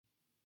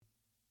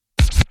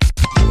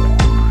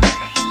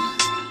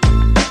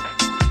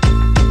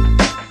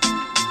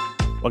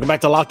Welcome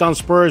back to Locked On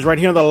Spurs, right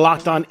here on the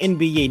Locked On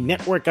NBA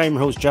Network. I'm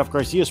your host, Jeff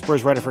Garcia,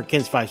 Spurs writer for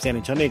Kings 5 San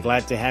Antonio.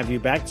 Glad to have you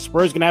back.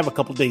 Spurs going to have a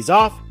couple days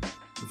off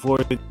before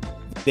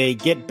they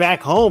get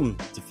back home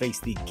to face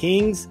the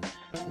Kings.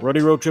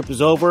 Road trip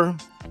is over,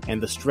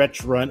 and the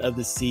stretch run of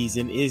the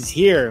season is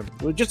here.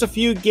 With just a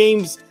few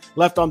games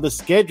left on the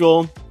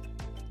schedule,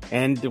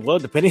 and, well,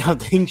 depending on how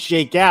things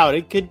shake out,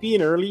 it could be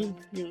an early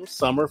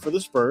summer for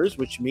the Spurs,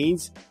 which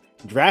means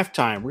draft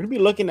time. We're going to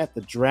be looking at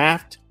the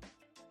draft,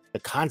 the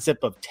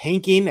concept of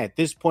tanking at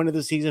this point of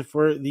the season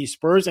for the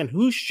Spurs, and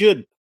who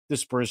should the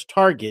Spurs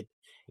target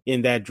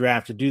in that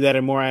draft. To do that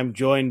and more, I'm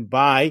joined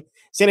by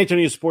San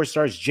Antonio Sports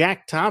Stars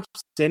Jack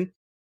Thompson,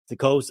 the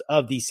host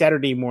of the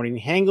Saturday Morning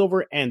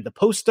Hangover and the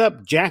Post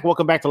Up. Jack,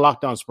 welcome back to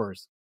Locked On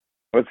Spurs.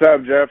 What's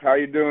up, Jeff? How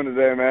you doing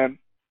today, man?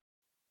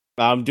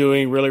 I'm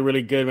doing really,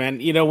 really good,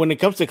 man. You know, when it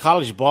comes to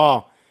college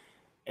ball,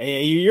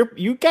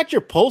 you got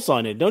your pulse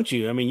on it, don't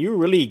you? I mean, you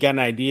really got an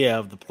idea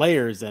of the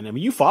players, and I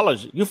mean, you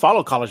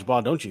follow college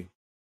ball, don't you?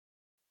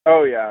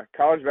 Oh yeah,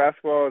 college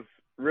basketball is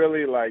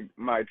really like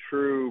my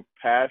true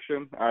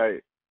passion.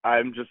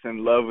 I'm just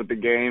in love with the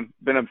game.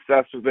 Been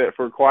obsessed with it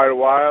for quite a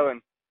while,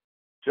 and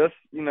just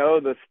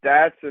the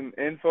stats and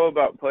info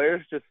about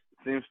players just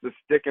seems to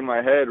stick in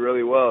my head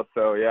really well.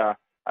 So yeah,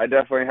 I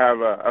definitely have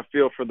a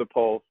feel for the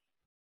pulse.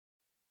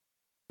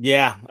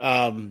 Yeah.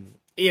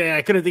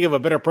 I couldn't think of a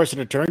better person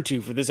to turn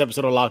to for this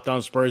episode of Locked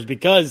On Spurs,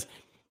 because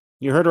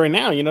you heard right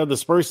now, the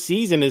Spurs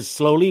season is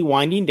slowly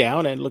winding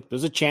down, and look,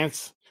 there's a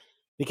chance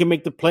they can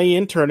make the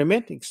play-in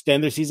tournament,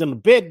 extend their season a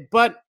bit,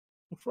 but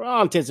for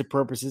all intents and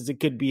purposes, it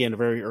could be in a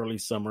very early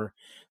summer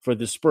for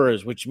the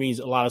Spurs, which means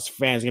a lot of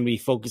fans are going to be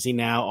focusing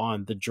now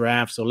on the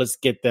draft. So let's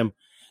get them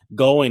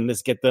going.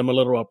 Let's get them a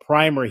little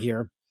primer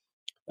here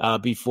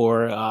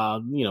before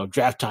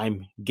draft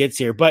time gets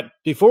here. But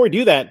before we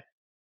do that,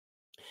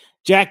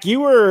 Jack, you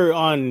were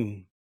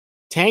on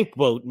tank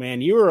boat,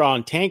 man. You were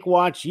on tank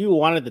watch. You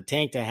wanted the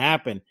tank to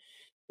happen.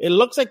 It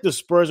looks like the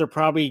Spurs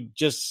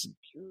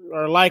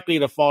are likely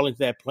to fall into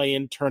that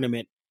play-in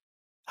tournament.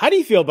 How do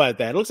you feel about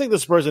that? It looks like the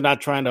Spurs are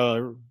not trying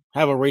to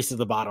have a race to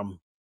the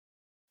bottom.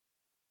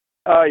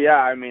 Yeah,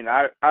 I mean,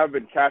 I've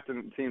been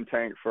captain Team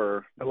Tank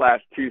for the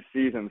last 2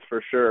 seasons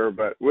for sure,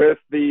 but with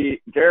the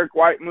Derek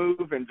White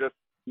move and just,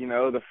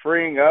 the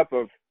freeing up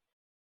of,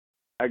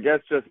 I guess,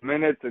 just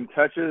minutes and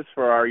touches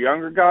for our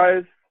younger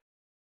guys,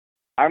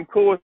 I'm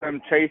cool with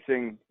them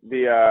chasing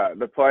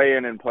the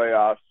play-in and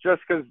playoffs,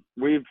 just because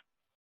we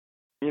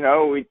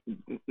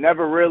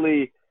never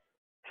really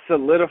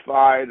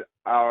solidified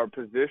our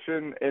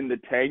position in the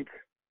tank.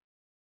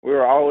 We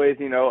were always,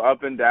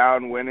 up and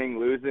down, winning,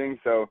 losing.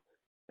 So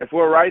if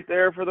we're right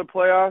there for the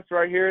playoffs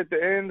right here at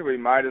the end, we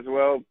might as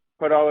well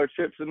put all our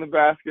chips in the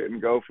basket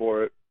and go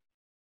for it.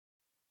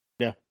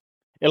 Yeah.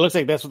 It looks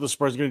like that's what the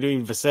Spurs are going to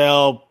do.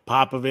 Vassell,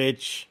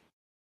 Popovich,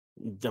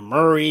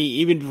 DeMurray,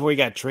 even before he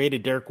got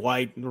traded, Derek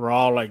White, we're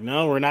all like,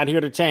 no, we're not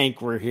here to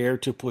tank. We're here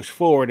to push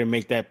forward and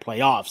make that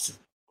playoffs.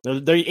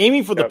 They're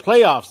aiming for the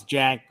playoffs,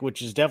 Jack,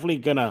 which is definitely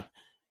going to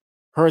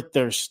hurt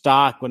their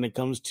stock when it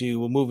comes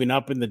to moving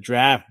up in the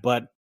draft.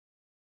 But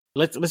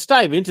let's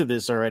dive into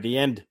this already.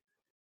 And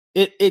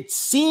it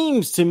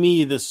seems to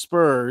me the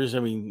Spurs, I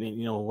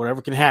mean,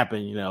 whatever can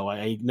happen,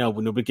 I know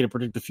nobody can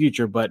predict the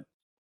future, but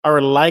are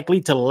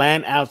likely to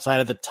land outside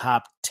of the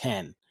top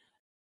 10.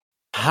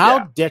 How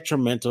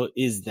detrimental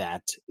is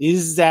that?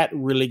 Is that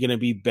really going to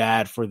be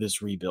bad for this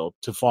rebuild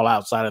to fall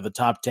outside of the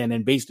top 10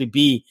 and basically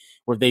be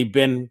where they've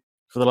been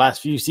for the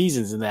last few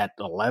seasons in that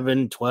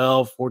 11,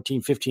 12,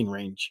 14, 15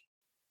 range?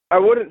 I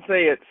wouldn't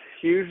say it's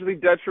hugely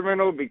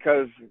detrimental,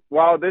 because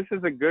while this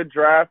is a good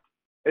draft,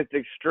 it's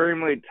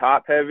extremely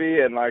top heavy,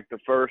 and like the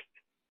first,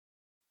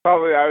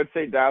 probably I would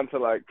say down to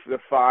like the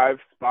 5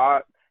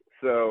 spots.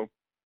 So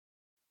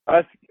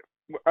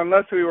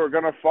unless we were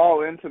going to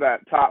fall into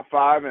that top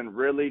 5 and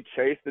really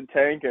chase the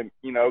tank and,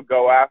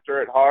 go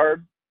after it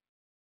hard,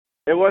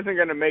 it wasn't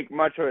going to make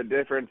much of a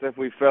difference if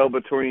we fell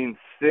between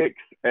 6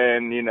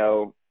 and,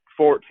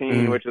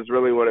 14, which is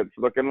really what it's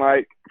looking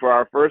like for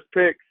our first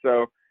pick.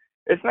 So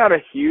it's not a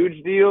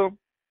huge deal,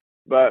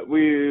 but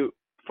we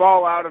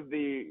fall out of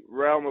the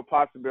realm of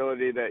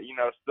possibility that,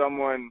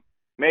 someone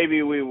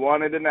maybe we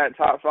wanted in that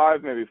top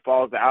 5 maybe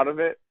falls out of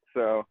it.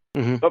 So,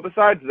 But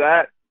besides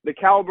that, the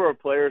caliber of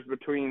players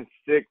between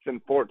 6 and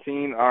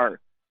 14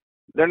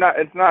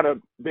 it's not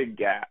a big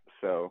gap.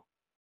 So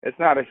it's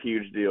not a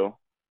huge deal.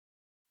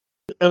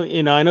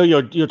 I know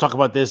you'll talk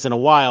about this in a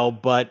while,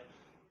 but,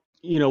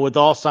 with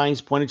all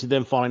signs pointing to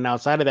them falling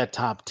outside of that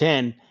top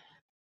 10,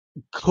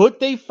 could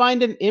they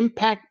find an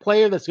impact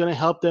player that's going to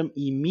help them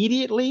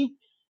immediately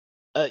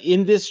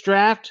in this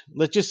draft?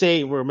 Let's just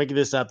say, we're making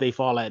this up, they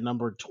fall at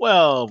number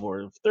 12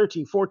 or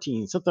 13,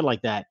 14, something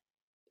like that.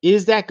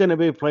 Is that going to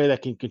be a player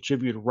that can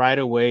contribute right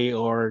away?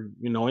 Or,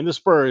 in the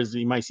Spurs,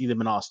 you might see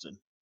them in Austin?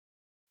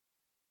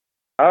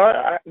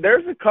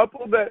 There's a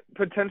couple that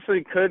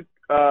potentially could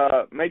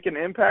make an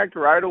impact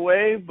right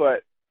away,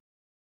 but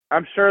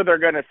I'm sure they're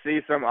going to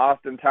see some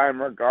Austin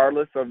time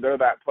regardless of they're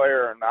that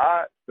player or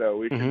not. So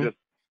we should just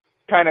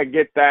kind of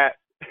get that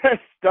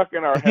stuck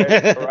in our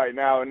heads right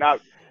now, and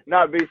not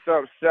be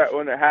so upset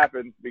when it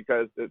happens,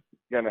 because it's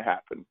gonna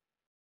happen.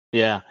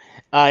 Yeah,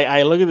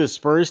 I look at the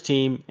Spurs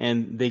team,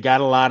 and they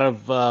got a lot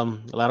of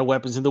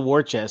weapons in the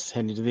war chest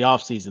heading into the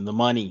offseason. The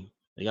money,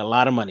 they got a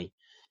lot of money.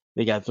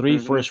 They got three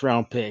Mhm. first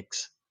round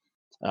picks.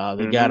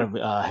 They got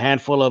Mhm. a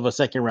handful of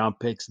second round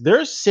picks.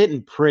 They're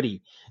sitting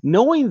pretty.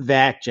 Knowing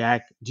that,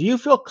 Jack, do you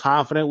feel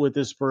confident with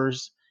the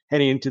Spurs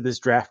heading into this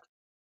draft?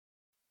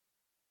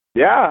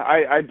 Yeah,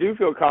 I do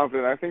feel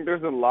confident. I think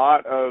there's a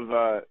lot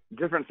of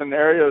different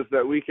scenarios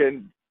that we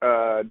can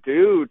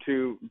do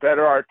to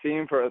better our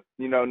team for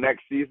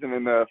next season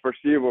and the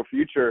foreseeable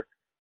future.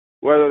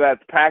 Whether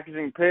that's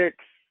packaging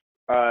picks,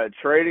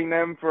 trading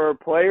them for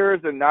players,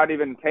 and not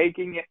even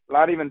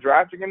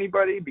drafting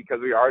anybody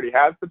because we already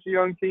have such a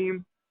young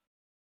team.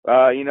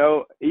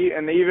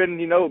 And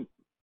even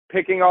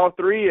picking all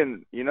three,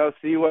 and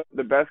see what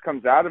the best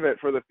comes out of it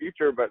for the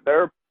future. But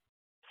there are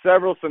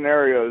several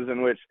scenarios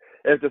in which,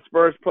 if the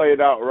Spurs play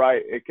it out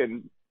right, it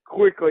can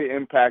quickly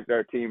impact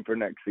our team for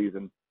next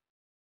season.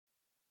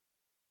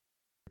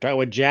 Talking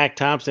with Jack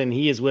Thompson.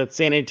 He is with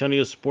San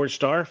Antonio Sports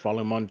Star.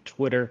 Follow him on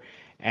Twitter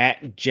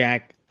at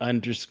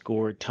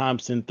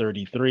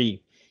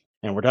Jack_Thompson33.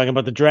 And we're talking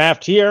about the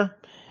draft here,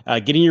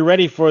 getting you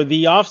ready for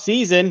the off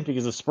season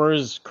because the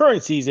Spurs'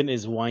 current season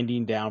is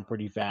winding down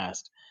pretty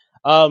fast.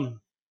 All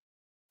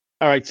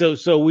right,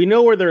 so we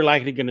know where they're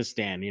likely going to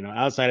stand.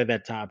 Outside of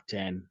that top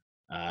 10.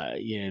 At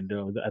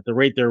the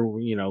rate they're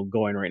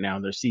going right now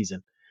in their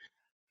season.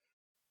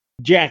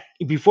 Jack,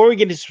 before we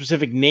get into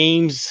specific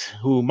names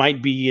who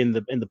might be in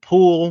the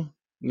pool,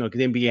 because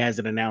the NBA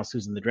hasn't announced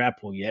who's in the draft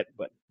pool yet,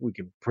 but we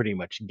can pretty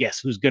much guess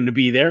who's going to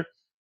be there.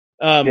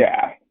 Um,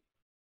 Yeah.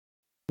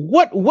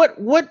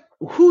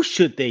 who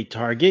should they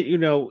target?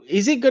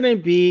 Is it going to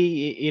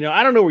be,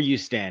 I don't know where you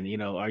stand.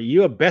 Are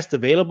you a best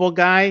available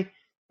guy?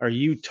 Or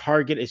you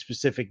target a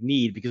specific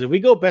need? Because if we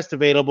go best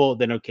available,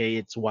 then okay,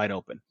 it's wide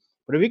open.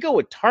 But if we go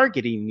with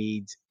targeting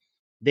needs,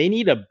 they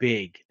need a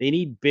big. They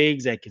need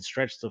bigs that can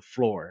stretch the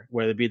floor,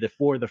 whether it be the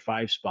 4 or the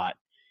 5 spot.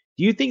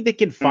 Do you think they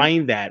can Mm.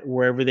 find that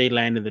wherever they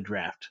land in the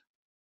draft?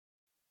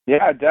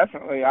 Yeah,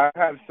 definitely. I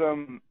have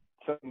some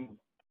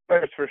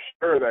players for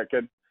sure that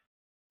could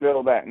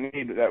fill that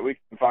need that we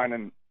can find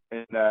in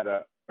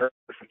that early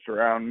first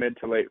round, mid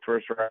to late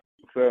first round.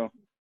 So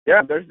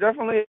yeah, there's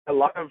definitely a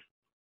lot of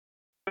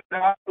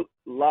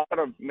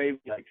maybe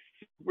like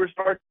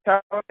superstar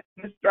talent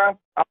in this draft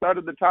outside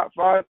of the top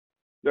five.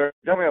 There's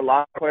definitely a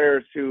lot of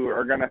players who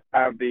are going to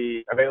have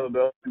the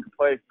availability to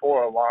play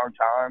for a long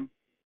time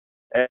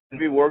and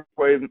be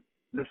working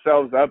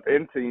themselves up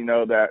into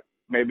that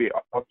maybe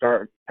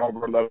all-star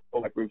caliber level,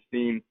 like we've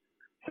seen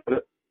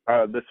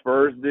the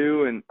Spurs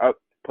do, and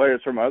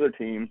players from other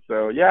teams.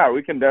 So yeah,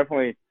 we can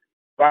definitely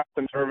find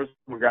some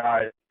serviceable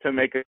guys to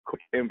make a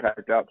quick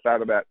impact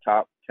outside of that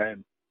top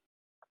 10.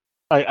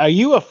 Are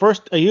you a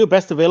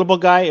best available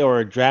guy or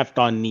a draft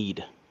on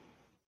need?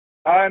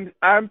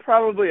 I'm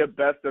probably a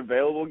best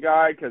available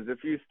guy, because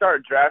if you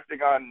start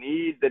drafting on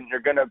need, then you're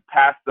gonna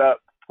pass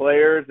up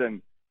players.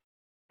 And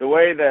the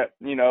way that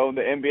the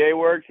NBA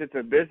works, it's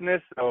a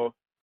business, so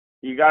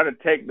you got to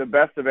take the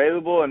best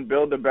available and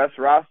build the best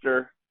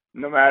roster,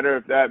 no matter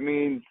if that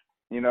means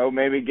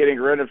maybe getting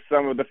rid of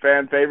some of the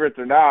fan favorites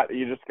or not.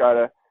 You just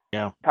gotta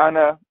Yeah. kind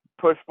of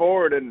push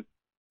forward and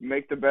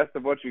make the best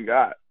of what you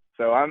got.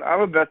 So I'm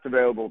a best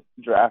available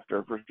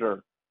drafter for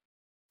sure.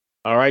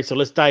 All right, so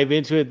let's dive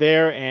into it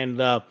there.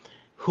 And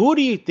who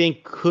do you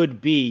think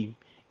could be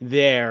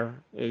there,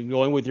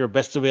 going with your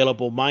best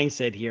available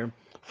mindset here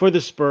for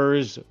the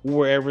Spurs,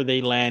 wherever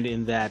they land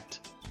in that,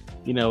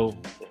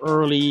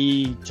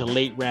 early to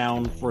late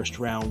round, first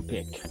round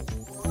pick?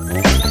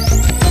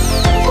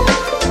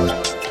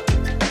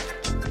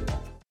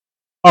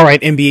 All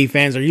right, NBA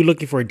fans, are you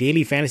looking for a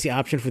daily fantasy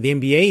option for the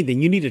NBA?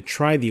 Then you need to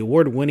try the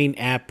award-winning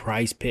app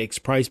Prize Picks.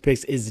 Prize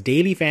Picks is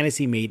daily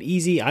fantasy made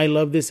easy. I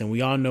love this, and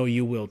we all know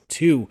you will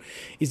too.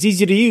 It's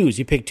easy to use.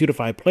 You pick 2 to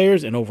 5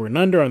 players, and over and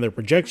under on their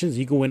projections.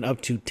 You can win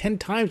up to 10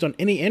 times on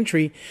any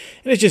entry,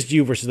 and it's just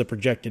you versus the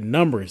projected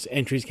numbers.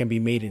 Entries can be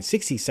made in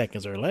 60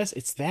 seconds or less.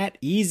 It's that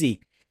easy.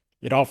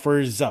 It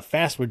offers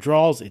fast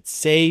withdrawals. It's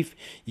safe.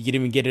 You can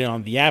even get it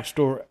on the App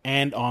Store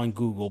and on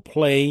Google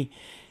Play.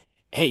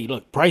 Hey,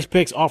 look, Price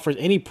Picks offers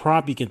any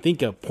prop you can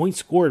think of: points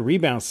scored,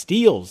 rebounds,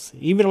 steals.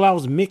 It even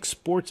allows mixed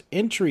sports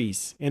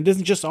entries. And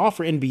doesn't just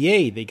offer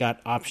NBA. They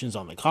got options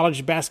on the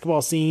college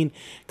basketball scene,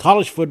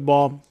 college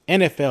football,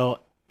 NFL,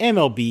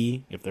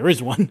 MLB, if there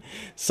is one,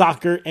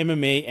 soccer,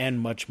 MMA,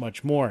 and much,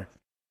 much more.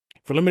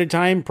 For limited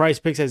time, Price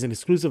Picks has an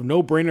exclusive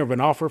no-brainer of an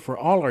offer for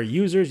all our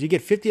users. You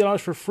get $50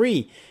 for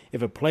free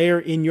if a player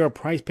in your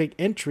Price Pick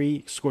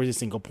entry scores a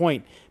single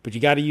point. But you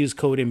got to use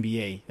code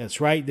NBA. That's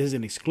right. This is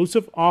an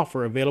exclusive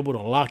offer available to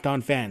Locked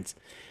On fans.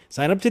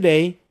 Sign up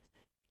today.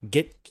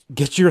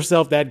 Get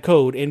yourself that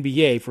code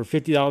NBA for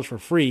 $50 for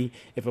free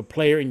if a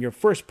player in your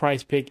first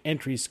Price Pick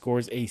entry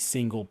scores a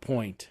single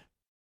point.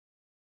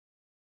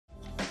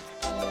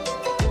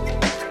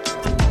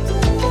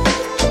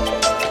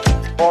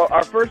 Well,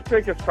 our first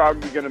pick is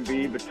probably going to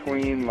be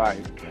between like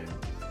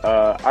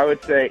I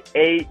would say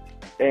 8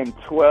 and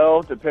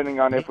 12, depending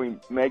on if we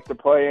make the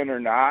play-in or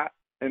not.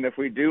 And if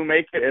we do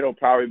make it, it'll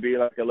probably be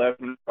like 11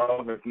 and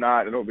 12. If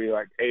not, it'll be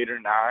like 8 or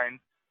 9.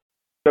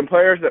 Some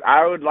players that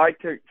I would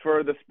like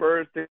for the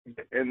Spurs to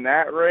get in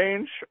that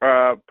range,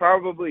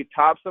 probably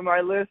tops of my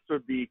list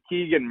would be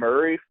Keegan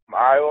Murray from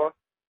Iowa.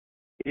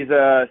 He's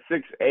a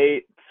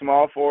 6'8",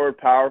 small forward,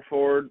 power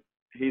forward.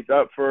 He's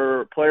up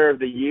for Player of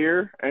the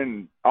Year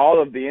and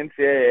all of the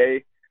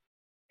NCAA.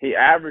 He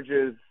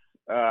averages,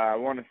 I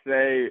want to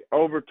say,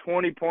 over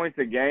 20 points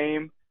a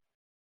game.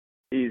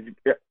 He's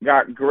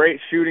got great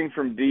shooting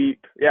from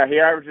deep. Yeah, he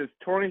averages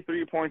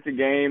 23 points a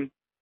game,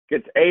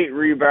 gets 8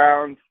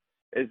 rebounds,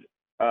 is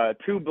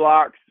 2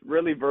 blocks,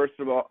 really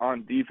versatile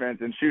on defense,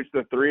 and shoots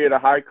the 3 at a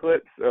high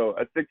clip. So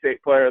a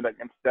 6'8" player that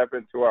can step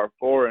into our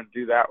 4 and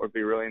do that would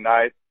be really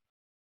nice.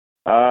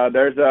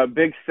 There's a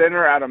big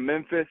center out of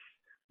Memphis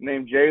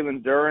named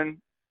Jalen Duren.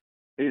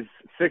 He's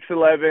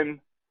 6'11",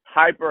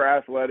 hyper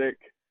athletic,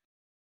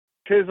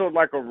 chiseled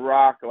like a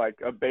rock, like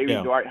a baby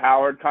Dwight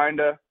Howard kind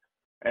of.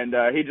 And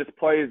he just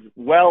plays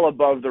well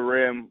above the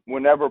rim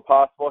whenever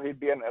possible. He'd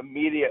be an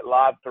immediate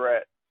lob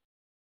threat.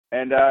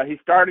 And he's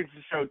starting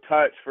to show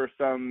touch for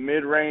some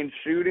mid-range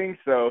shooting.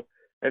 So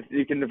if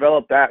you can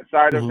develop that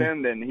side of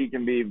him, then he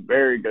can be a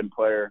very good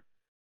player.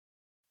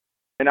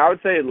 And I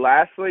would say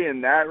lastly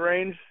in that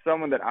range,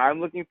 someone that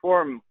I'm looking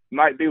for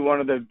might be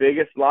one of the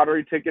biggest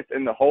lottery tickets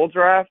in the whole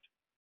draft,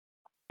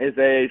 is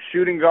a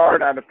shooting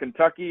guard out of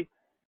Kentucky.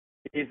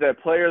 He's a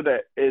player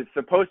that is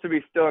supposed to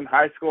be still in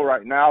high school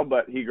right now,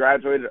 but he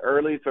graduated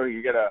early so he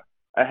could get a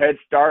head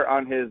start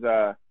on his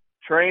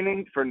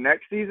training for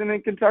next season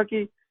in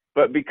Kentucky.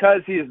 But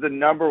because he's the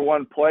number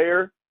 1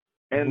 player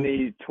in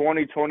the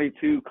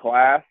 2022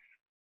 class,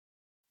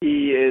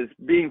 he is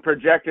being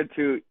projected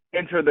to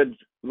enter the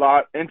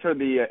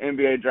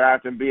NBA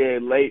draft and be a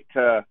late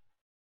to,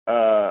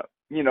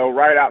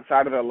 right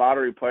outside of the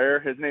lottery player.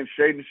 His name's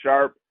Shaedon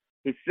Sharpe.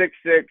 He's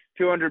 6'6",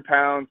 200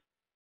 pounds.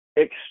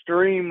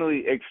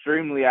 Extremely,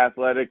 extremely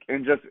athletic,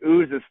 and just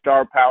oozes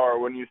star power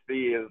when you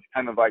see his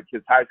kind of like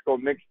his high school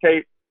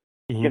mixtape.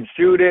 He can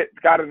shoot it. It's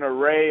got an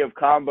array of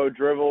combo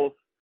dribbles.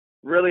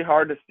 Really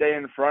hard to stay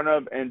in front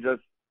of, and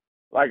just,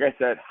 like I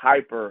said,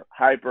 hyper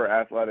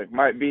athletic.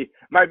 Might be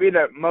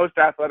the most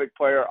athletic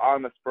player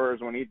on the Spurs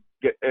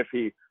if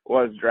he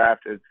was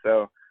drafted.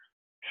 So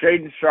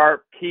Shaedon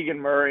Sharpe, Keegan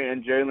Murray,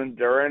 and Jalen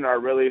Duren are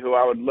really who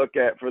I would look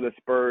at for the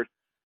Spurs'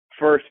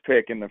 first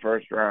pick in the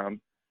first round.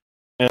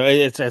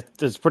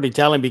 It's pretty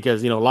telling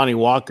because, Lonnie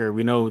Walker,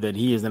 we know that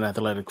he is an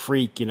athletic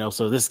freak,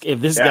 so if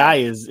this guy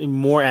is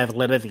more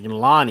athletic than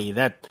Lonnie,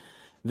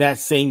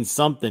 that's saying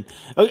something.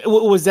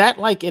 Was that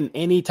like in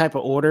any type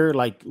of order,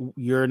 like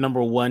your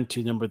number 1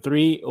 to number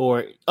 3,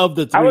 or of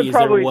the 3,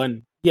 there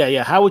one?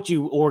 Yeah. How would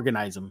you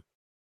organize them?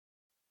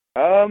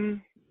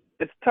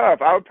 It's tough.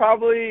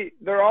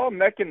 They're all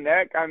neck and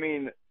neck. I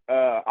mean,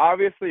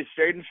 obviously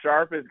Shaedon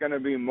Sharpe is going to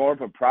be more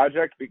of a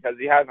project because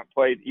he hasn't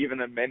played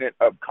even a minute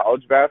of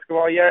college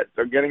basketball yet.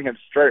 So getting him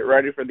straight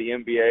ready for the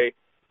NBA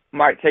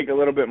might take a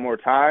little bit more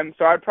time.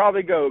 So I'd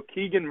probably go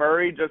Keegan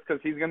Murray just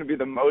because he's going to be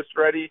the most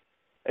ready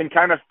and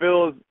kind of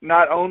fills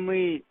not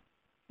only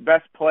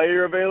best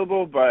player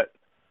available, but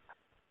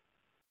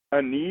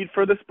a need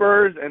for the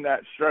Spurs in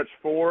that stretch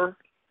 4.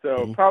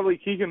 So probably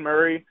Keegan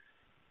Murray,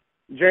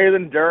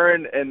 Jalen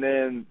Duren, and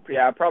then,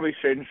 probably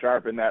Shaedon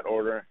Sharpe in that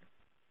order.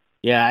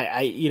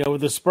 Yeah,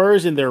 the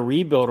Spurs in their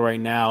rebuild right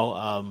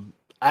now,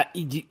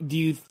 do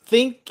you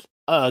think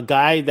a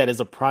guy that is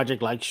a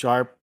project like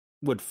Sharpe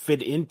would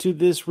fit into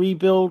this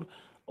rebuild,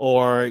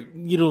 or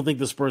you don't think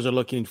the Spurs are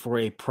looking for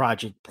a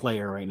project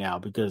player right now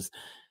because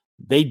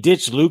they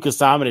ditched Luka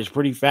Samanic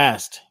pretty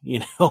fast,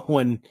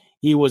 when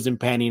he wasn't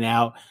panning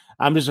out?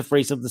 I'm just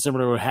afraid something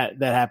similar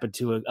that happened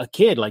to a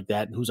kid like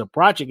that who's a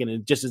project and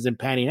it just isn't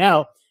panning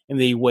out, and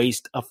they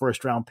waste a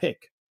first-round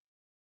pick.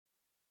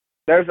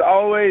 There's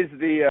always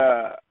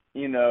the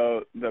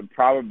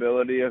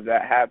probability of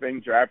that happening,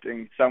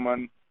 drafting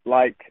someone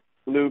like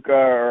Luka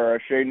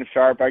or Shaedon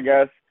Sharpe, I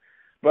guess.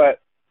 But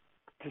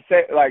to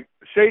say, like,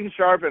 Shaedon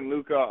Sharpe and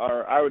Luka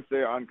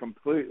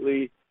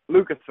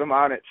Luka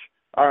Samanic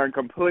are in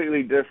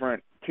completely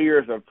different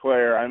tiers of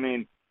player. I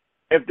mean,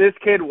 if this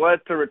kid was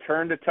to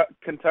return to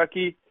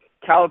Kentucky,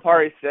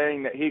 Calipari's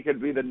saying that he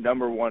could be the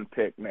number 1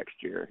 pick next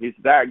year. He's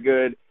that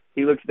good.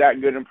 He looks that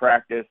good in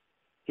practice.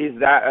 He's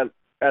that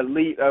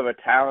elite of a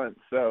talent.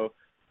 So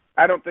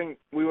I don't think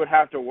we would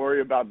have to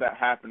worry about that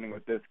happening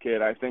with this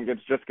kid. I think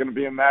it's just going to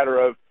be a matter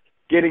of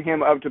getting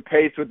him up to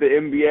pace with the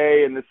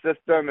NBA and the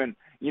system and,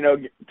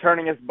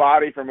 turning his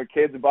body from a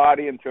kid's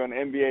body into an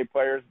NBA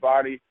player's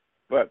body.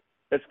 But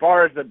as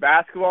far as the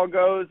basketball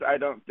goes, I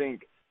don't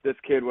think this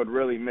kid would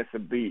really miss a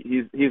beat.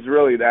 He's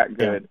really that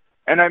good.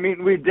 Yeah. And, I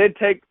mean, we did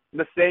take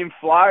the same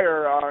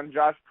flyer on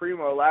Josh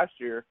Primo last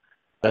year.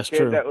 That's a kid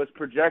true. That was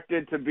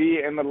projected to be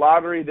in the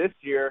lottery this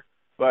year,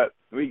 but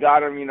we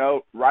got him,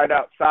 right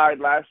outside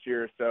last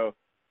year. So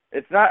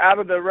it's not out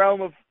of the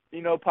realm of,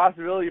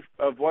 possibility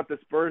of what the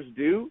Spurs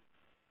do.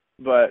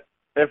 But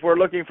if we're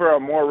looking for a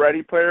more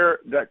ready player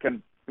that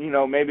can,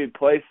 maybe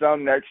play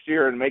some next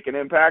year and make an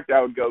impact,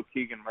 I would go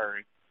Keegan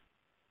Murray.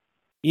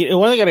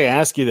 One thing I got to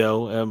ask you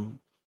though,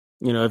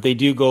 if they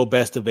do go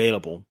best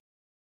available,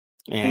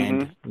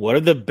 and what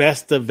are the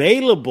best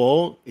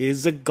available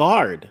is a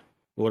guard.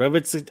 What if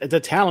it's a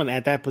talent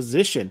at that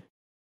position?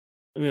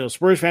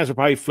 Spurs fans will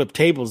probably flip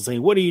tables and say,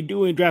 "What are you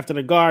doing drafting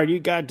a guard? You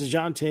got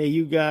DeJounte,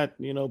 you got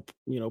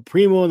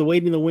Primo and the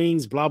waiting in the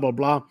wings, blah blah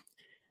blah."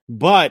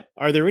 But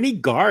are there any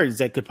guards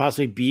that could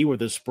possibly be where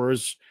the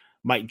Spurs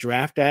might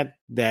draft at?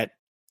 That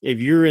if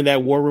you're in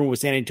that war room with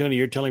San Antonio,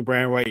 you're telling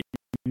Brian Wright,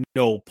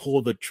 "No,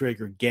 pull the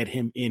trigger, get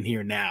him in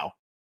here now."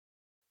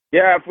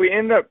 Yeah, if we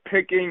end up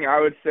picking,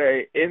 I would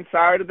say,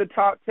 inside of the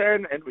top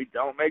 10 and we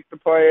don't make the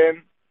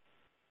play-in,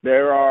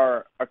 there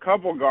are a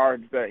couple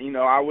guards that,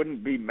 I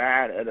wouldn't be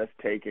mad at us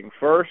taking.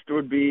 First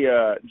would be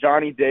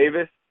Johnny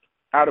Davis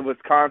out of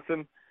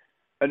Wisconsin,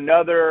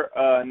 another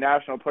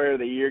National Player of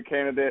the Year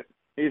candidate.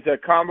 He's a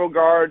combo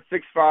guard,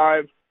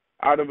 6'5",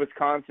 out of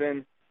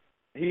Wisconsin.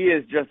 He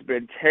has just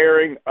been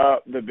tearing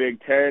up the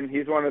Big Ten.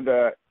 He's one of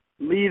the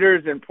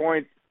leaders in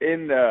points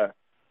in the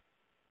 –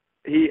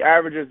 he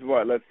averages,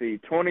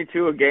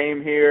 22 a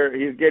game here.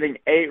 He's getting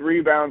 8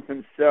 rebounds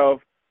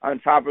himself on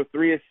top of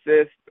 3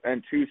 assists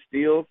and 2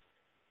 steals.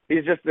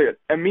 He's just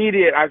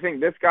I think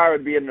this guy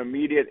would be an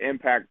immediate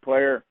impact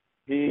player.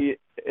 He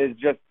is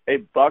just a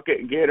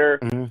bucket getter,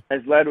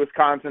 has led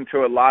Wisconsin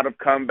to a lot of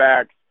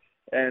comebacks,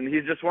 and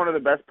he's just one of the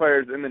best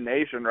players in the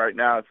nation right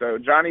now. So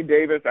Johnny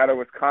Davis out of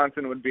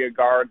Wisconsin would be a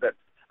guard that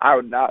I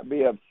would not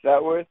be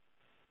upset with.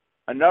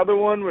 Another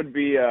one would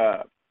be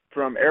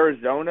from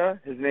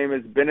Arizona. His name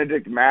is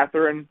Benedict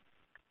Mathurin.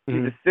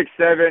 He's a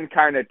 6'7",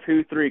 kind of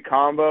 2-3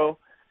 combo,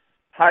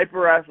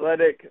 hyper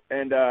athletic,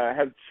 and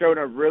has shown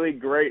a really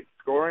great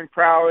scoring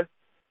prowess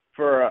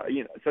for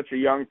such a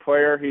young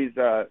player. He's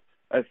a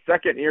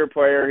second-year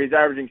player. He's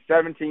averaging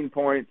 17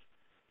 points,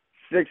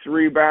 6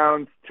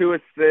 rebounds, 2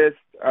 assists,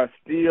 a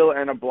steal,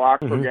 and a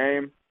block per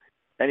game.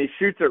 And he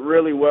shoots it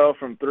really well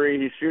from 3.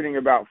 He's shooting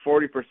about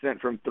 40%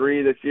 from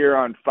 3 this year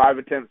on 5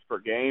 attempts per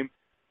game.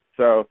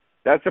 So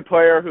that's a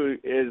player who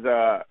is,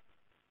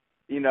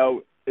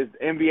 is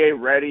NBA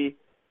ready.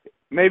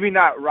 Maybe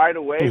not right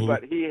away,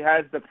 but he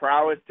has the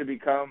prowess to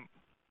become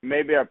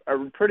maybe a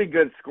pretty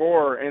good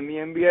scorer in the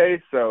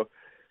NBA. So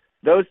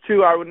those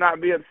two I would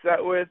not be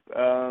upset with.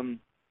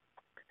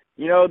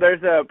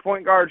 There's a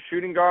point guard,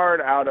 shooting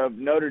guard out of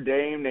Notre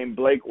Dame named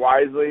Blake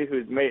Wisely,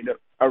 who's made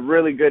a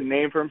really good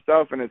name for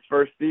himself in his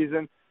first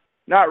season.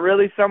 Not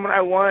really someone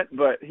I want,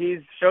 but he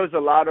shows a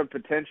lot of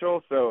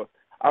potential, so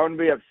I wouldn't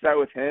be upset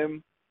with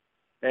him.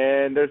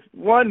 And there's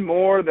one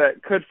more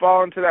that could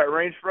fall into that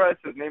range for us.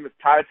 His name is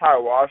Ty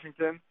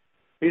Washington.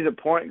 He's a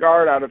point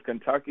guard out of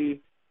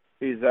Kentucky.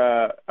 He's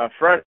a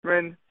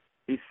freshman.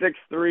 He's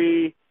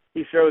 6'3".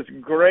 He shows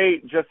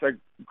just a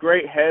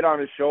great head on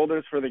his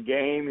shoulders for the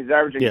game. He's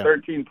averaging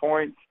 13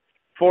 points,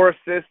 4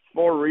 assists,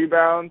 4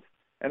 rebounds,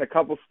 and a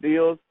couple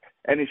steals.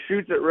 And he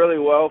shoots it really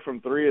well from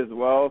 3 as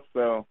well.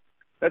 So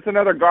that's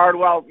another guard.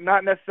 While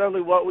not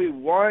necessarily what we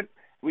want,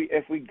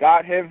 if we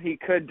got him, he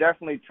could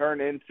definitely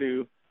turn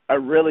into a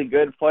really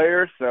good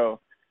player. So,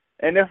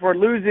 and if we're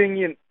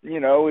losing,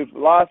 we've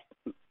lost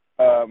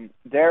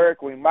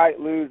Derek, we might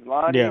lose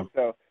Lonnie. Yeah.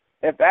 So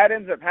if that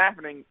ends up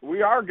happening,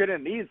 we are going to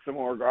need some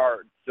more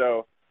guards.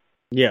 So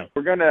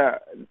we're going to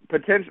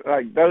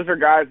potentially, those are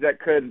guys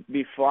that could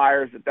be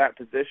flyers at that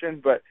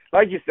position. But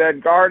like you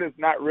said, guard is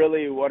not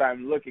really what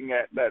I'm looking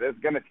at that is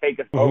going to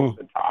take us over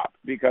the top,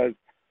 because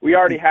we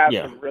already have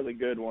some really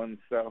good ones.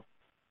 So.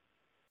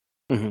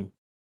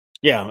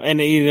 Yeah, and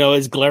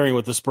it's glaring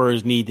what the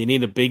Spurs need. They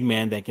need a big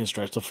man that can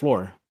stretch the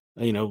floor.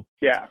 Eubanks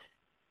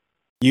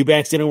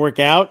didn't work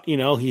out.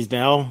 He's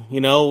now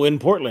in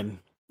Portland.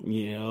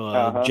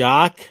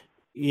 Jock,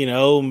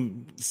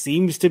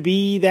 seems to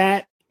be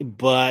that,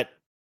 but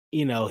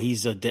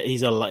he's a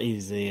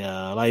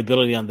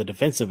liability on the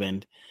defensive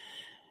end.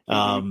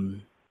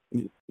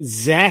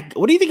 Zach,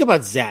 what do you think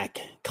about Zach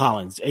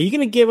Collins? Are you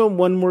going to give him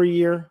one more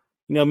year?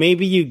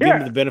 Maybe you give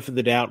him the benefit of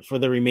the doubt for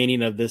the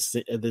remaining of this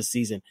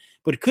season.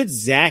 But could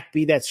Zach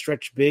be that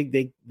stretch big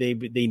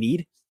they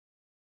need?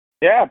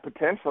 Yeah,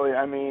 potentially.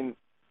 I mean,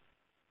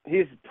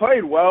 he's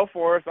played well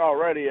for us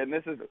already, and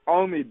this has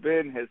only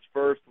been his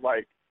first,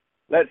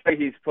 let's say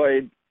he's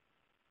played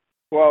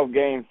 12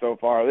 games so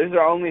far. These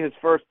are only his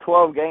first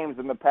 12 games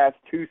in the past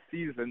 2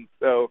 seasons.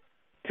 So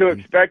to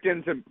expect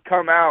him to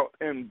come out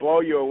and blow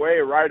you away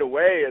right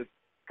away is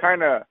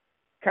kind of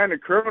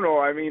criminal.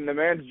 I mean, the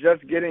man's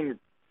just getting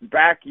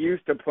back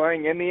used to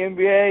playing in the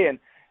NBA, and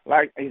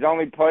he's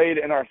only played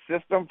in our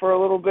system for a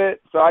little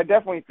bit. So I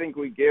definitely think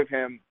we give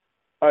him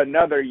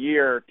another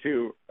year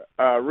to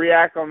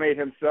reacclimate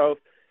himself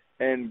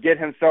and get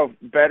himself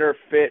better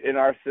fit in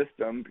our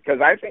system, because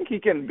I think he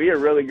can be a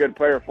really good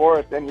player for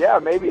us. And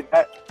maybe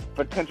that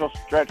potential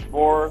stretch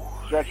 4,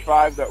 stretch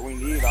 5 that we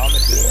need on the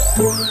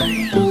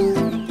team.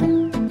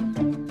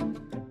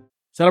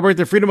 Celebrate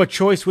the freedom of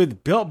choice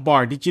with Built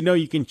Bar. Did you know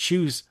you can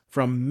choose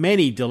from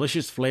many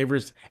delicious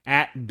flavors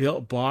at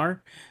Built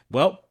Bar?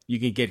 Well, You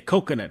can get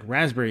coconut,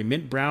 raspberry,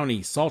 mint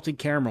brownie, salted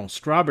caramel,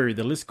 strawberry.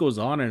 The list goes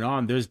on and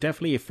on. There's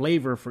definitely a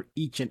flavor for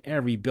each and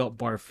every Built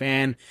Bar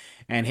fan.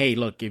 And hey,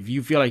 look, if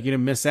you feel like you're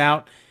going to miss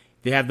out,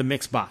 they have the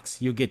mix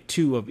box. You'll get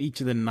 2 of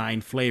each of the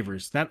 9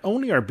 flavors. Not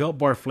only are Built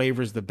Bar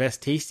flavors the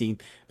best tasting,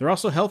 they're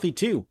also healthy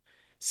too.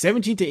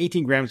 17 to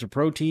 18 grams of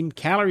protein,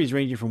 calories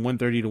ranging from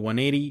 130 to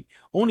 180,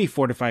 only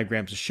 4 to 5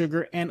 grams of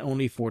sugar, and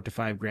only 4 to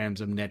 5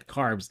 grams of net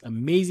carbs.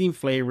 Amazing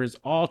flavors,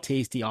 all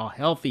tasty, all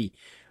healthy.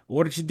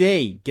 Order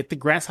today. Get the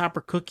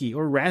grasshopper cookie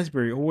or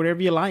raspberry or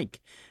whatever you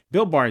like.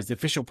 Built Bar is the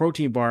official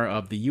protein bar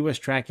of the U.S.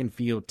 track and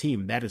field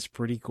team. That is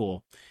pretty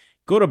cool.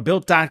 Go to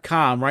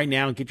Built.com right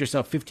now and get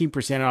yourself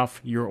 15%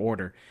 off your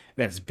order.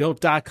 That's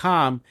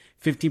Built.com,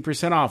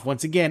 15% off.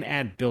 Once again,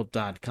 at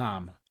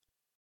Built.com.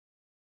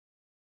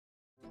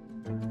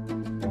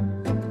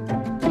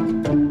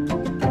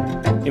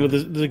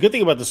 The good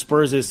thing about the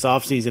Spurs this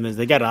offseason is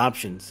they got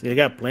options. They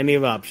got plenty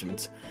of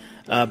options.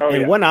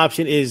 One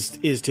option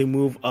is to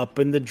move up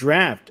in the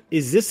draft.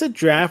 Is this a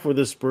draft where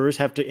the Spurs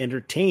have to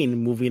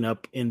entertain moving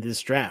up in this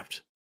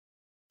draft?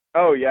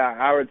 Oh, yeah,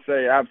 I would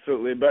say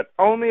absolutely. But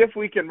only if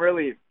we can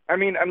really – I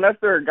mean, unless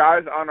there are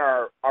guys on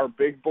our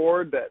big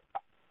board that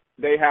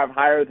they have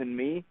higher than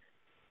me.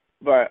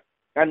 But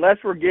unless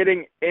we're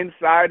getting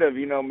inside of,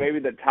 maybe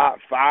the top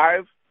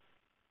 5,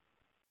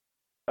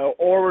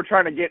 or we're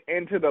trying to get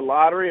into the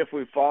lottery if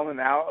we've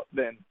fallen out,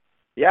 then,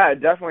 yeah,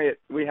 definitely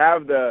we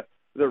have the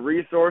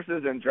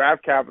resources and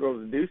draft capital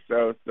to do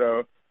so.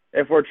 So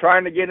if we're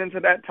trying to get into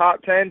that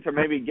top 10 to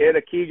maybe get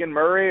a Keegan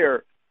Murray,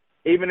 or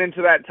even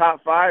into that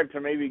top 5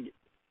 to maybe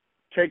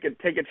take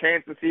a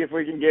chance to see if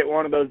we can get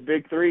one of those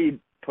big 3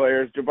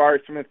 players,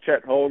 Jabari Smith,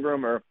 Chet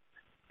Holmgren, or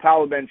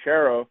Paolo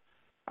Banchero,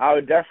 I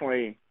would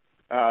definitely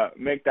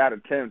make that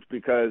attempt,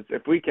 because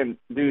if we can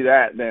do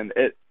that, then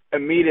it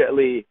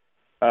immediately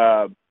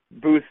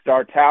boosts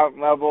our talent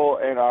level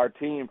and our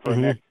team for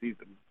next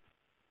season.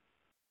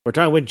 We're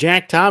talking with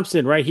Jack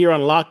Thompson right here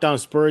on Locked On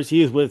Spurs.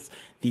 He is with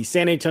the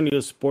San Antonio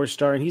Sports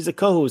Star, and he's a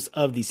co-host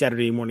of the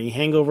Saturday Morning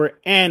Hangover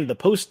and the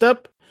Post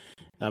Up.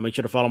 Make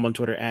sure to follow him on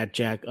Twitter at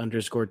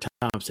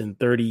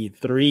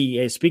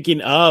Jack_Thompson33.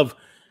 Speaking of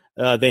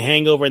the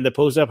Hangover and the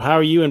Post Up, how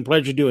are you and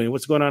Pleasure doing?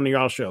 What's going on in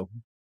your show?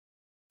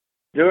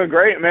 Doing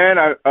great, man.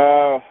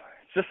 It's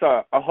just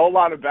a whole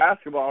lot of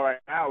basketball right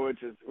now,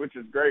 which is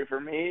great for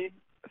me.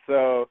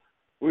 So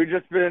we've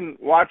just been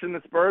watching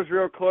the Spurs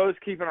real close,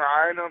 keeping our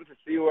eye on them to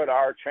see what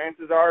our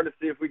chances are, to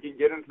see if we can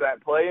get into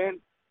that play-in.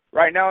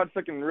 Right now, it's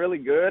looking really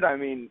good. I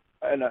mean,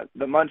 in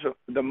the month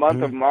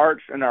of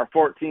March, in our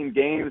 14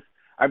 games,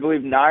 I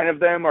believe 9 of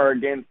them are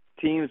against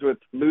teams with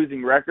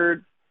losing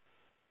records.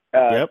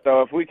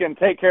 So if we can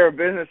take care of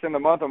business in the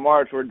month of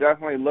March, we're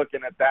definitely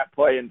looking at that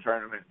play-in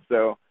tournament.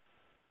 So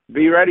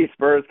be ready,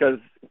 Spurs fans,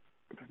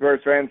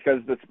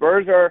 because the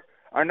Spurs are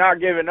not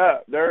giving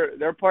up.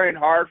 They're playing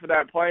hard for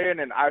that play-in,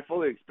 and I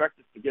fully expect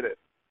us to get it.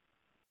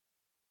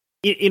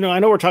 I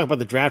know we're talking about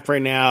the draft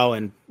right now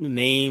and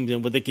names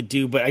and what they could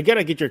do, but I got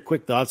to get your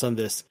quick thoughts on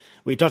this.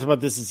 We talked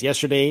about this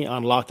yesterday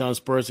on Locked On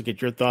Spurs to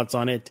get your thoughts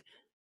on it.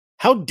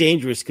 How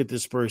dangerous could the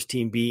Spurs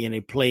team be in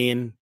a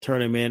play-in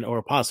tournament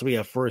or possibly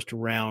a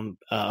first-round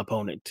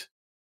opponent?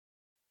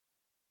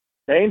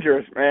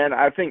 Dangerous, man.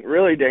 I think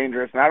really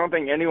dangerous, and I don't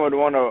think anyone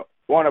would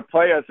want to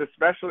play us,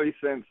 especially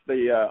since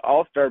the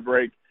All-Star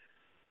break.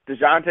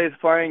 DeJounte's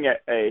playing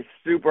at a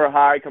super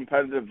high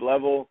competitive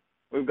level.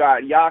 We've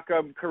got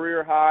Jakob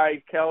career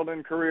high,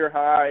 Keldon career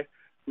high.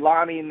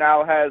 Lonnie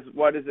now has,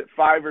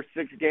 5 or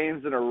 6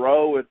 games in a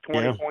row with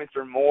 20 points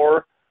or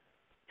more.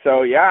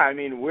 So, yeah, I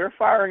mean, we're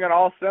firing on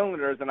all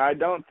cylinders, and I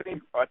don't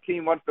think a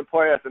team wants to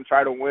play us and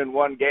try to win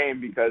one game,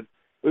 because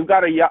we've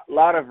got a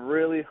lot of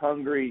really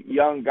hungry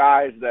young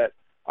guys that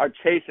are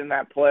chasing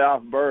that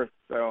playoff berth.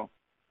 So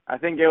I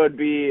think it would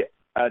be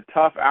a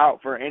tough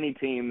out for any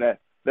team that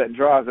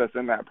draws us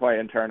in that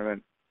play-in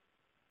tournament.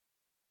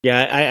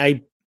 Yeah,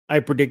 I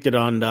predicted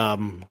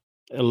on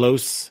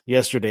Los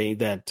yesterday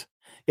that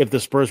if the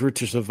Spurs were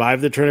to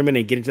survive the tournament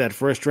and get into that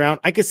first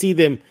round, I could see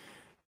them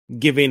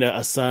giving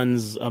a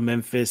Suns, a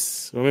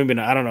Memphis, or maybe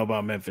not, I don't know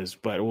about Memphis,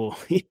 but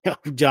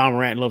John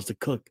Morant loves to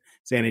cook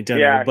San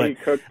Antonio. Yeah, but he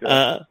cooked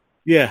it.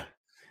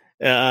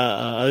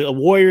 A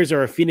Warriors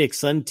or a Phoenix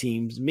Sun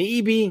teams,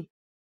 maybe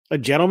a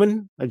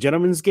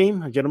gentleman's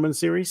game, a gentleman's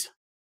series.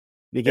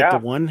 They get to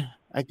one.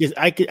 I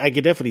could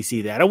definitely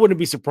see that. I wouldn't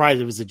be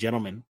surprised if it's a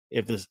gentleman,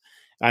 if this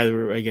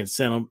either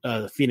against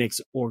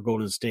Phoenix or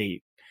Golden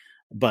State.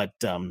 But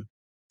I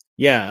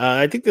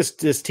think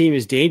this team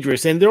is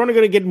dangerous, and they're only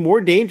going to get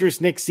more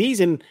dangerous next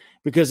season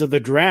because of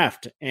the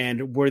draft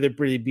and where they're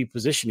going to be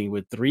positioning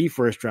with 3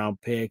 first-round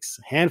picks,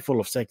 handful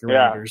of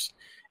second-rounders,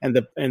 and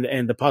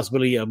the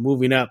possibility of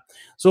moving up.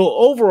 So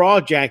overall,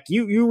 Jack,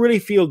 you really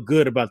feel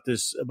good about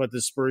this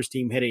Spurs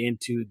team heading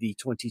into the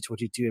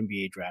 2022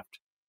 NBA draft.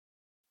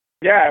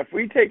 Yeah, if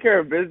we take care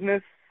of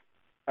business,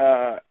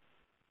 in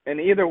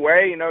either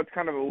way, it's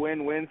kind of a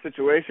win-win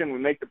situation. We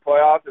make the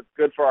playoffs, it's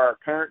good for our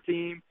current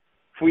team.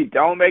 If we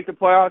don't make the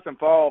playoffs and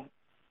fall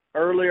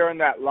earlier in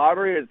that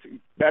lottery, it's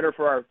better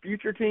for our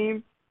future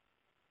team.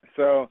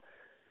 So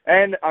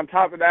And on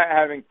top of that,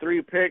 having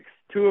 3 picks,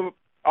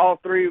 all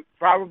three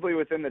probably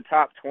within the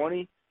top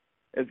 20,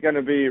 is going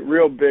to be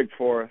real big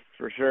for us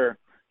for sure.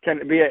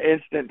 Can be an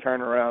instant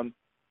turnaround.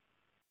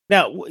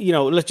 Now,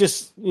 let's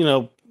just,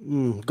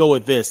 go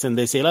with this. And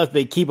they say,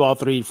 they keep all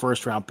 3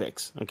 first round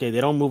picks. Okay.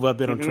 They don't move up.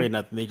 They don't trade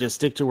nothing. They just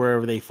stick to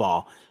wherever they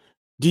fall.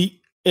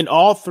 In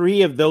all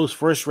 3 of those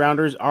first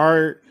rounders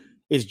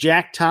is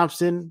Jack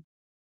Thompson,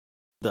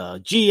 the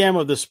GM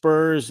of the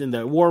Spurs in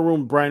the war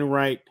room, Brian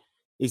Wright,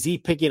 is he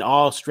picking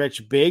all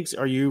stretch bigs?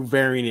 Or are you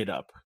varying it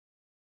up?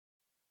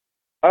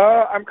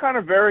 I'm kind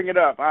of varying it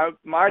up.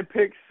 My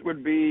picks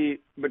would be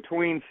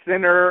between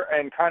center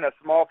and kind of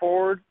small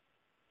forward.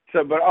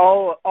 So, but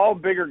all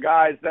bigger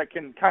guys that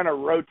can kind of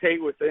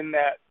rotate within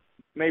that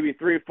maybe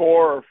 3-4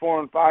 or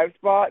 4-5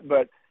 spot,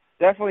 but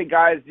definitely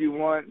guys you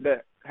want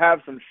that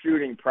have some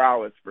shooting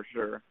prowess for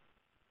sure.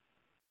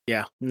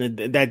 Yeah,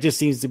 that just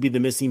seems to be the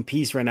missing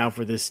piece right now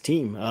for this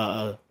team.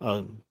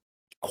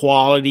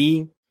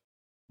 Quality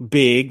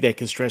big that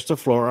can stretch the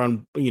floor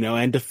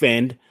and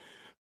defend.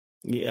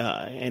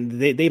 Yeah, and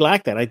they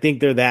lack that. I think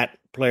they're that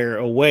player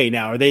away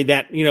now. Are they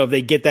that, if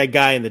they get that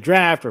guy in the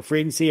draft or free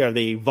agency, are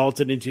they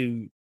vaulted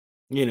into,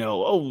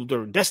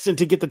 they're destined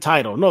to get the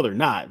title? No, they're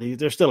not.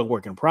 They're still a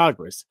work in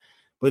progress.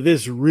 But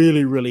this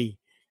really, really,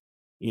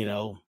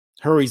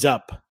 hurries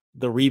up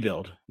the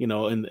rebuild,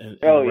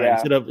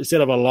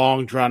 instead of a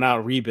long drawn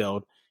out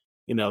rebuild,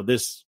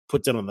 this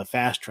puts it on the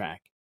fast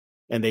track,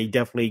 and they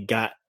definitely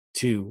got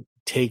to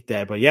take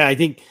that. But yeah, I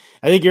think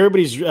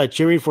everybody's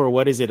cheering for,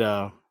 what is it?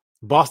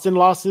 Boston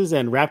losses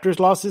and Raptors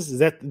losses. Is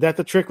that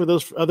the trick with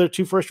those other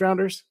 2 first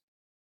rounders?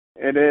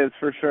 It is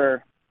for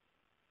sure.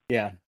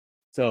 Yeah.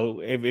 So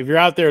if you're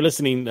out there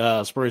listening,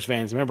 Spurs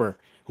fans, remember,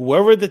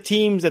 whoever the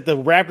teams that the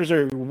Raptors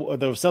or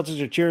the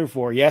Celtics are cheering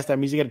for, yes, that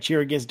means you got to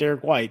cheer against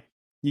Derek White.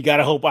 You got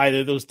to hope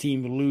either of those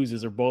teams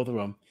loses or both of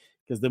them,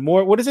 because the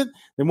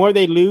more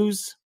they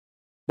lose,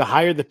 the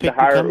higher the pick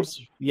becomes.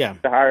 Yeah,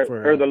 the higher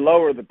or the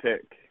lower the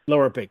pick.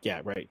 Lower pick,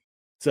 yeah, right.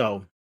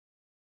 So,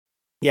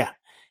 yeah.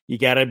 You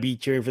got to be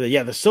cheering for that.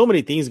 Yeah, there's so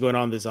many things going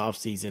on this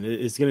offseason.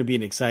 It's going to be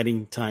an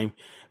exciting time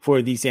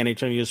for the San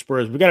Antonio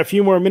Spurs. We got a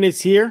few more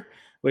minutes here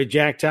with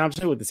Jack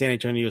Thompson with the San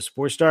Antonio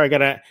Sports Star. I got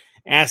to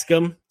ask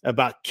him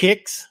about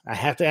kicks. I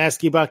have to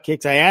ask you about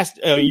kicks. I asked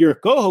your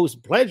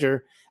co-host,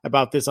 Pleasure,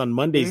 about this on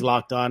Monday's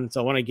Locked On,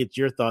 so I want to get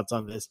your thoughts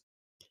on this.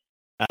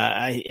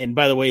 And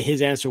by the way,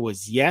 his answer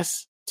was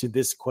yes to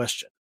this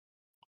question.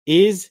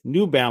 Is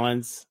New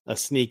Balance a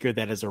sneaker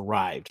that has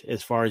arrived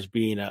as far as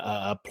being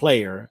a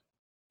player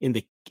in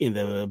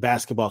the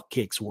basketball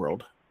kicks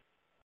world?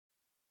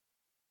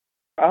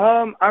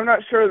 I'm not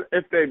sure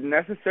if they've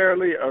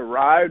necessarily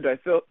arrived. I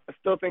still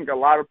think a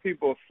lot of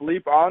people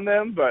sleep on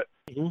them, but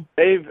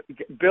they've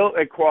built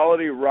a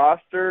quality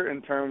roster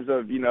in terms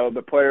of,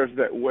 the players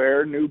that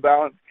wear New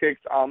Balance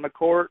kicks on the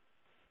court.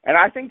 And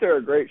I think they're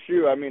a great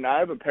shoe. I mean, I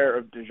have a pair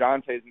of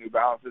DeJounte's New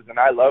Balances, and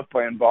I love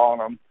playing ball on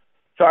them.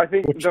 So I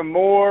think the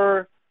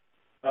more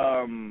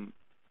kind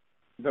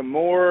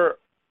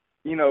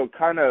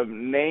of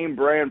name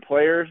brand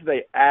players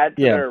they add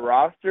to their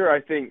roster,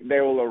 I think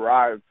they will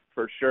arrive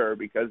for sure,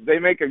 because they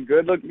make a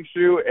good looking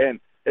shoe, and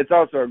it's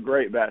also a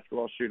great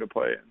basketball shoe to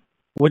play in.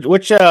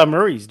 Which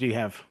Murrays do you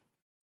have?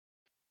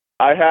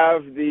 I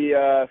have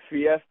the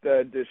Fiesta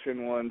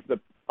edition ones, the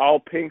all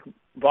pink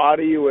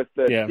body with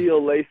the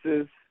steel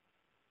laces.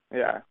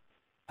 Yeah.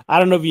 I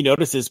don't know if you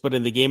noticed this, but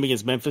in the game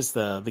against Memphis,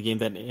 the game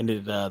that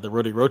ended the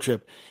road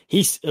trip,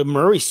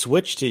 Murray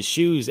switched his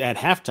shoes at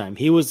halftime.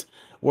 He was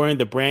wearing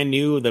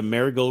the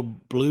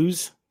Marigold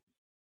Blues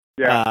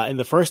in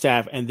the first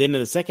half, and then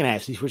in the second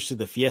half, he switched to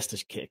the Fiesta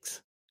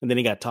kicks, and then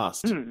he got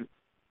tossed. I don't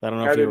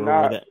know if he ever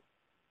wore that.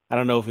 I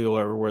don't know if he'll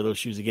ever wear those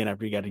shoes again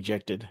after he got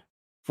ejected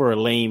for a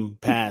lame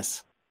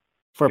pass,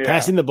 for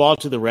passing the ball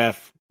to the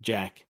ref,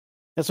 Jack.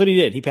 That's what he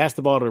did. He passed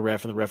the ball to the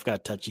ref, and the ref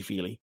got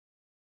touchy-feely.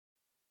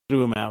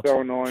 Threw him out.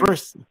 So annoying.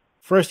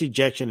 First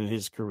ejection in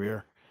his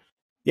career.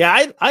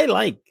 Yeah, I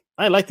like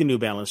the New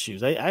Balance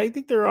shoes. I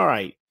think they're all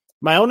right.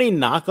 My only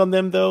knock on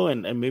them, though,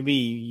 and maybe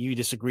you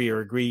disagree or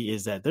agree,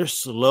 is that they're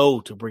slow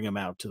to bring them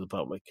out to the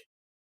public.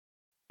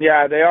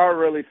 Yeah, they are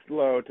really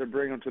slow to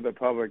bring them to the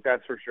public.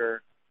 That's for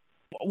sure.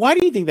 Why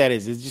do you think that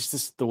is? Is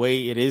just the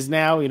way it is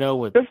now?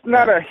 With just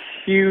not a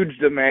huge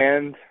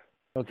demand,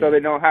 so they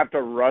don't have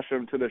to rush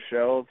them to the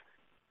shelves.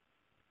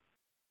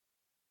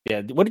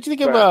 Yeah, what did you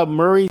think of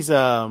Murray's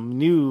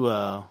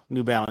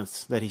New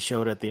Balance that he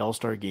showed at the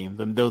All-Star game?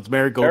 Those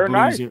Marigold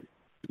Blues. Nice.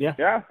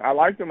 Yeah, I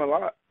liked them a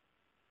lot.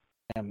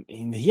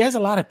 He has a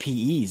lot of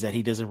PEs that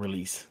he doesn't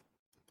release.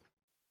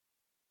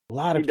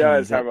 He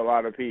does have a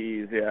lot of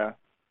PEs, yeah.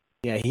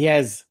 Yeah, he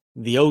has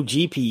the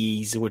OG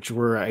PEs, which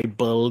were, I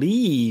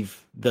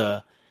believe,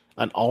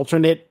 an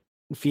alternate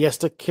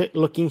Fiesta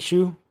looking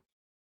shoe.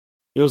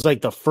 It was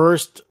like the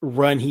first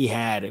run he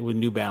had with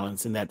New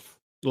Balance in that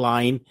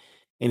line.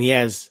 And he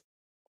has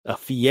a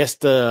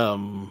Fiesta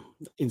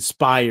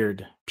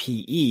inspired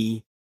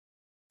PE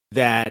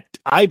that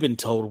I've been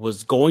told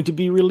was going to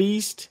be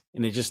released,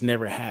 and it just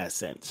never has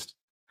since.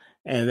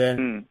 And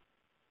then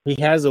He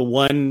has a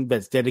one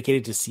that's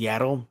dedicated to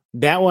Seattle.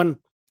 That one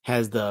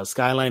has the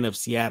skyline of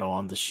Seattle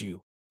on the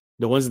shoe.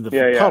 The ones in the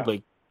Yeah.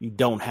 public, you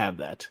don't have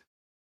that.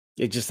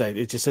 It just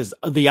says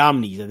the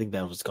Omnis. I think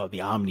that was called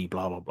the Omni.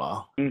 Blah blah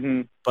blah.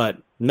 Mhm.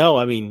 But no,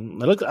 I mean,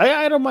 look,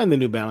 I don't mind the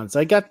New Balance.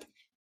 I got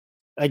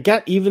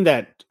even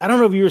that. I don't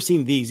know if you ever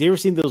seen these. You ever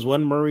seen those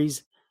one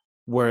Murrays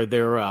where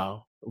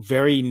they're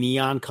very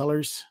neon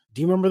colors?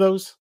 Do you remember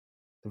those?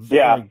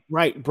 Yeah.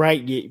 Like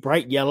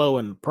bright yellow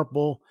and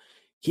purple.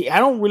 I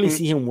don't really Mhm.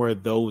 see him wear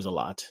those a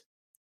lot,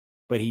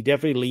 but he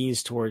definitely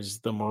leans towards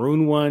the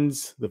maroon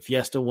ones, the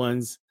Fiesta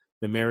ones,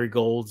 the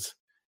marigolds,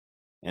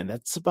 and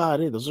that's about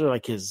it. Those are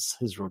like his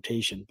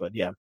rotation. But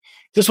yeah,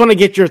 just want to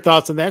get your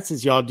thoughts on that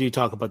since y'all do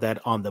talk about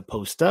that on the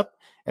post up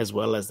as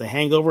well as the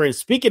Hangover. And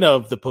speaking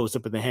of the post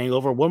up and the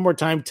Hangover, one more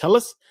time, tell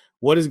us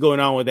what is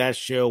going on with that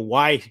show.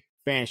 Why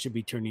fans should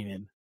be tuning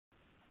in.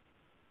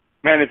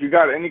 Man, if you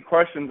got any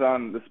questions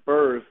on the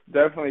Spurs,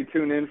 definitely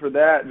tune in for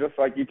that, just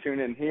like you tune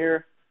in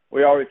here.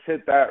 We always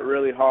hit that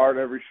really hard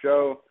every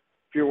show.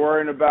 If you're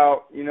worrying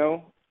about,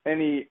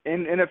 any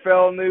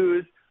NFL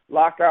news,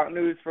 lockout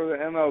news for the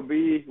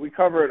MLB, we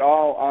cover it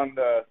all on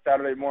the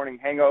Saturday Morning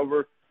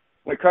Hangover.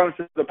 When it comes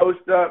to the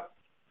post-up,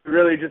 we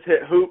really just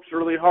hit hoops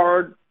really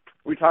hard.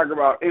 We talk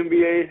about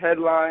NBA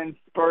headlines,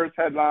 Spurs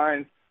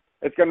headlines.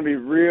 It's going to be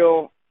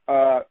real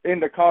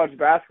into college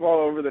basketball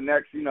over the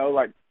next,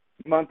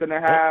 month and a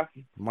half.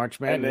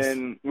 March Madness.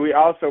 And then we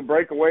also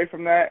break away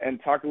from that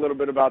and talk a little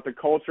bit about the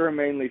culture,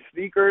 mainly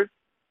sneakers.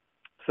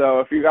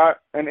 So if you got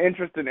an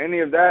interest in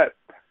any of that,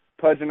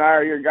 Pudge and I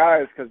are your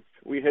guys because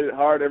we hit it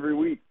hard every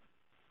week.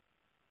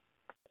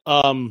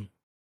 You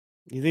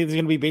think there's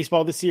going to be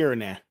baseball this year or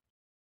nah?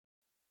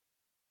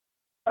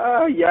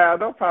 Yeah,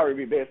 there'll probably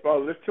be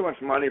baseball. There's too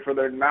much money for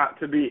there not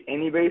to be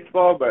any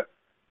baseball, but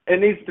it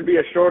needs to be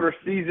a shorter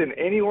season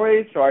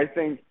anyway, so I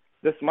think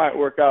this might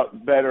work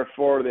out better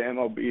for the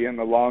MLB in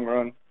the long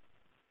run.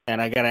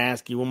 And I got to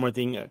ask you one more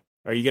thing.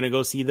 Are you going to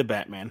go see the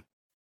Batman?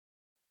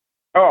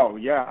 Oh,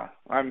 yeah.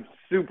 I'm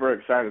super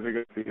excited to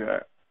go see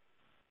that.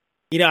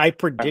 I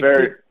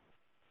predicted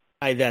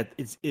that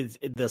it's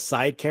the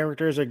side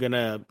characters are going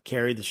to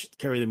carry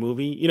the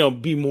movie,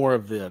 be more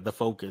of the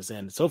focus.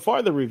 And so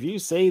far, the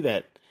reviews say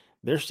that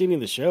they're stealing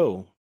the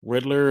show.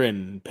 Riddler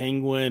and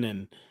Penguin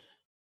and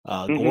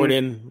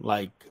Gordon,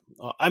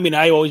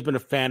 I've always been a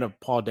fan of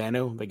Paul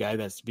Dano, the guy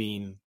that's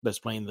playing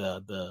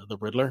the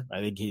Riddler. I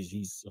think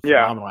he's a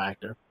phenomenal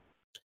actor.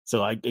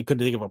 So I couldn't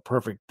think of a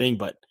perfect thing,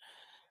 but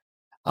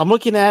I'm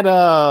looking at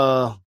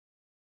the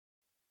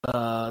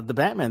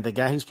Batman, the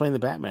guy who's playing the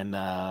Batman,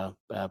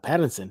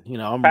 Pattinson.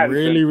 I'm I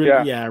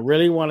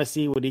really want to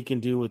see what he can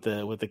do with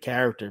the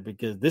character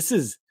because this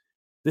is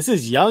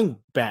young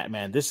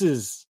Batman. This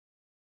is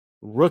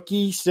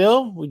rookie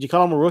still. Would you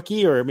call him a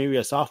rookie or maybe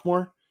a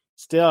sophomore?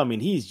 Still,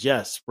 he's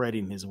just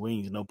spreading his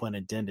wings, no pun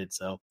intended.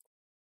 So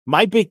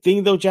my big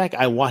thing though, Jack,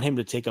 I want him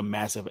to take a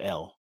massive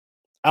L.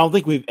 I don't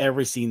think we've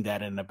ever seen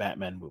that in a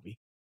Batman movie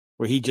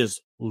where he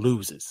just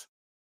loses.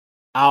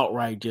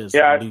 Outright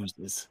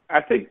loses.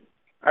 I think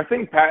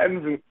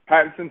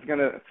Pattinson's going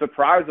to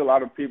surprise a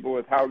lot of people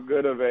with how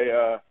good of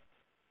a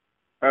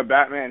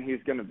Batman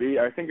he's going to be.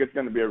 I think it's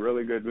going to be a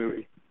really good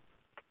movie.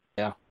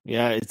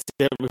 Yeah, it's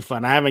definitely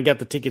fun. I haven't got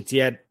the tickets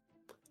yet.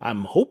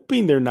 I'm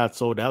hoping they're not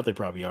sold out. They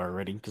probably are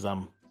already because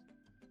I'm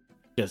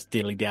just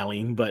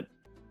dilly-dallying. But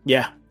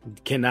yeah,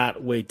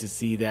 cannot wait to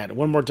see that.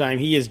 One more time,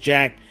 he is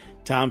Jack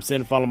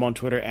Thompson. Follow him on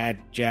Twitter at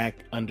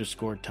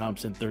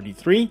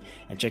Jack_Thompson33.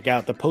 And check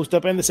out the Post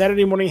Up and the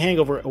Saturday Morning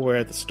Hangover over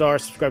at the Star.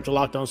 Subscribe to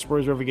Locked On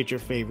Spurs wherever you get your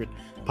favorite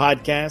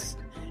podcasts.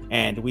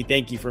 And we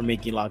thank you for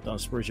making Locked On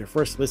Spurs your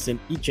first listen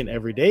each and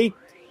every day.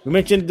 We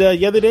mentioned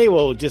the other day,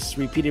 we'll just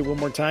repeat it one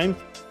more time.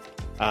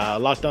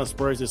 Locked On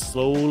Spurs is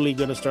slowly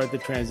going to start the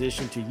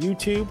transition to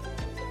YouTube.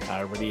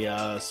 I already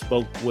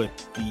spoke with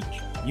the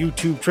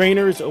YouTube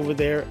trainers over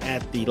there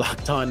at the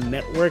Locked On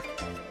Network.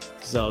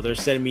 So they're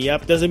setting me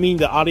up. Doesn't mean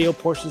the audio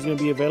portion is going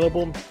to be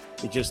available.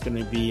 It's just going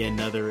to be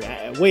another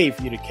way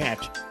for you to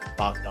catch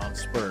Locked On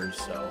Spurs.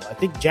 So I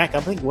think, Jack,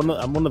 I'm one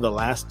of the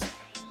last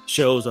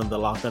shows on the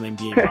Locked On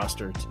NBA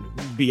roster to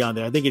be on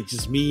there. I think it's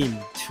just me and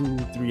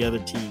 2-3 other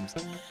teams.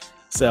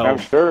 So I'm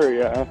sure,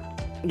 yeah.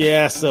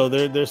 Yeah, so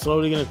they're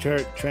slowly going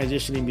to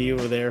transitioning me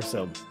over there.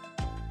 So,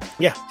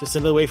 yeah, just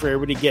another way for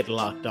everybody to get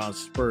Locked On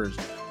Spurs.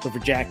 So for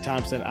Jack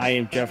Thompson, I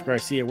am Jeff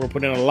Garcia. We're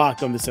putting a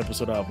lock on this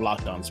episode of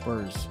Locked On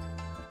Spurs.